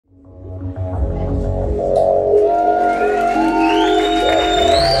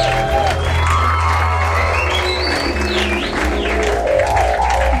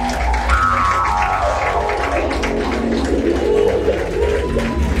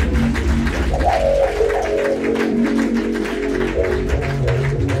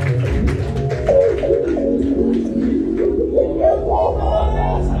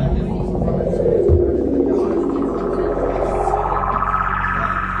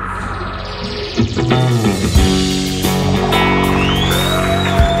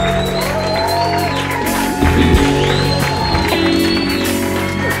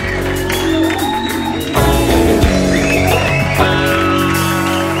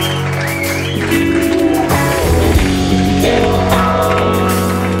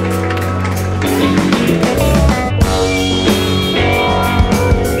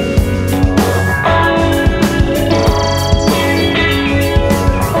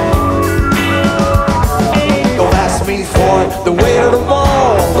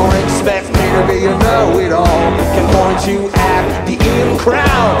you at the in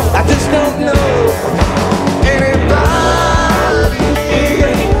crowd. I just don't know anybody.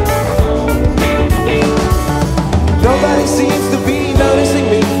 Nobody seems to be noticing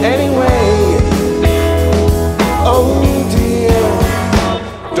me anyway. Oh dear,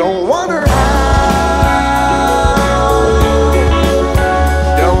 don't wonder how.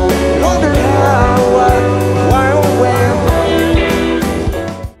 Don't wonder how, what, why or when.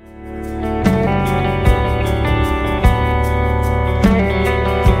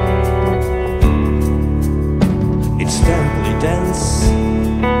 It's terribly dense,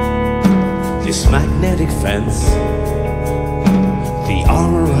 this magnetic fence. The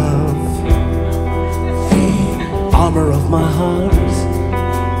armor of my heart.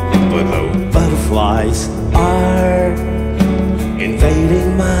 But the butterflies are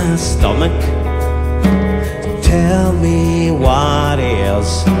invading my stomach. Tell me what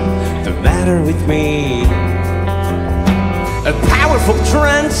is the matter with me. A powerful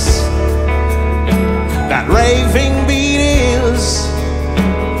trance, that raving beat is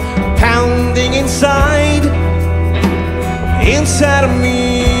pounding inside of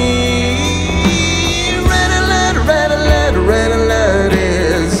me. Red alert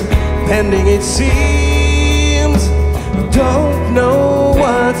is pending, it seems. Don't know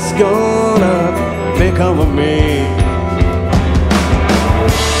what's gonna become of me.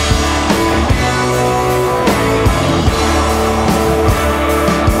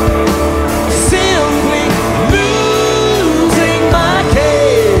 Simply losing my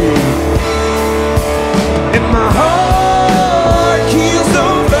cage, and my heart keels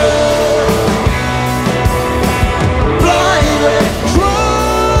over. Blindly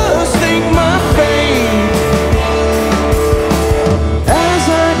trusting my fate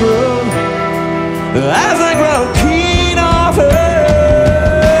as I grow keen of her.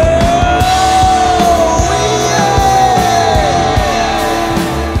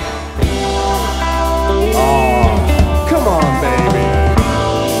 Oh, come on, baby.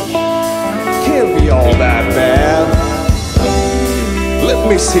 Can't be all that bad. Let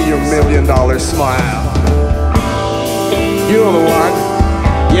me see your $1 million smile. You're the one.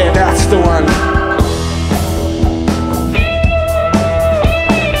 Yeah, that's the one.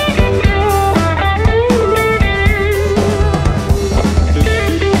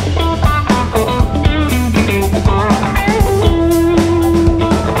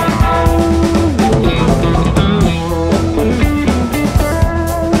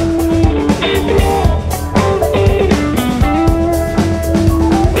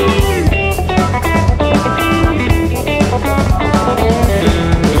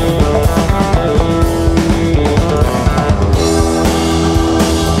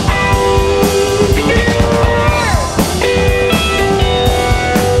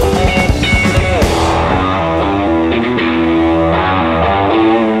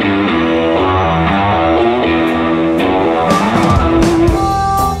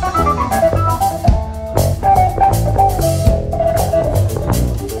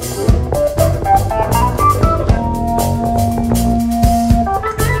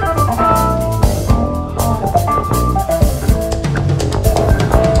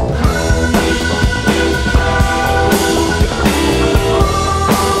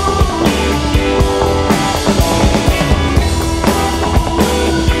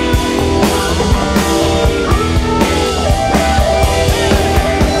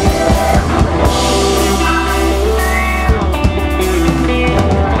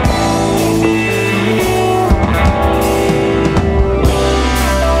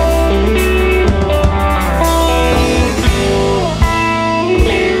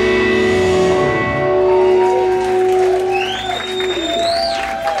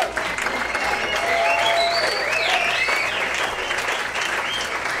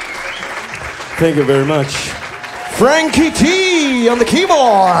 Thank you very much. Frankie T on the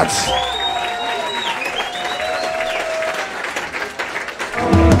keyboards.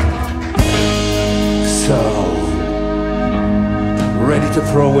 So, ready to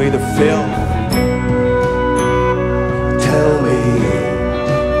throw away the film? Tell me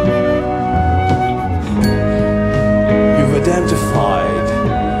you've identified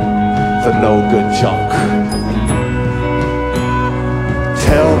the no-good junk.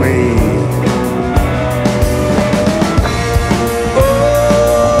 Tell me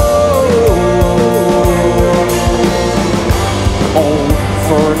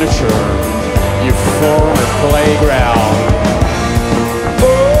furniture, you form a playground.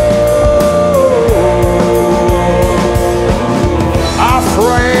 A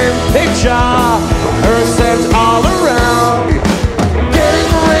framed picture, her set all around.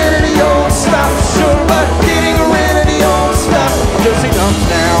 Getting rid of the old stuff, sure, but getting rid of the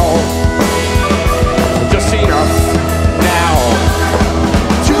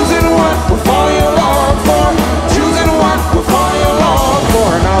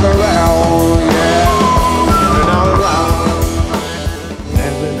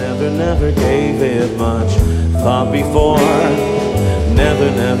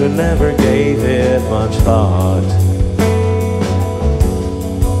never gave it much thought.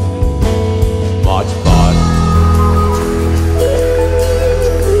 Much thought.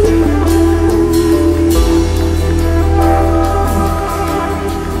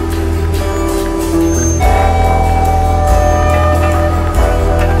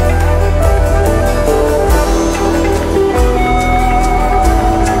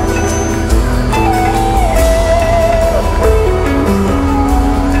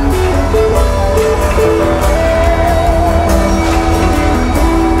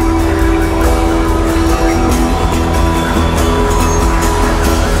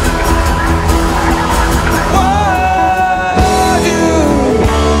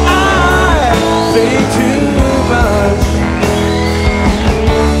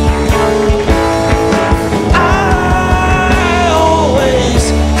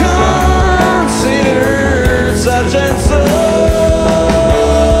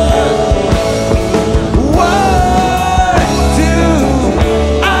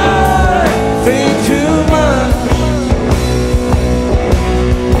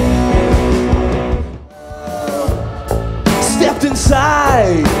 Stepped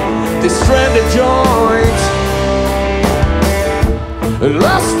inside this stranded joint,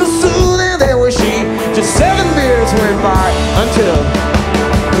 lost the soothing, there was she. Just 7 beers went by until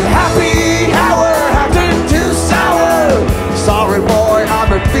the happy hour had turned to sour. Sorry boy,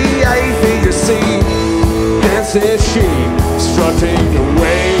 I'm a VIP, you see. Dances she, strutting away.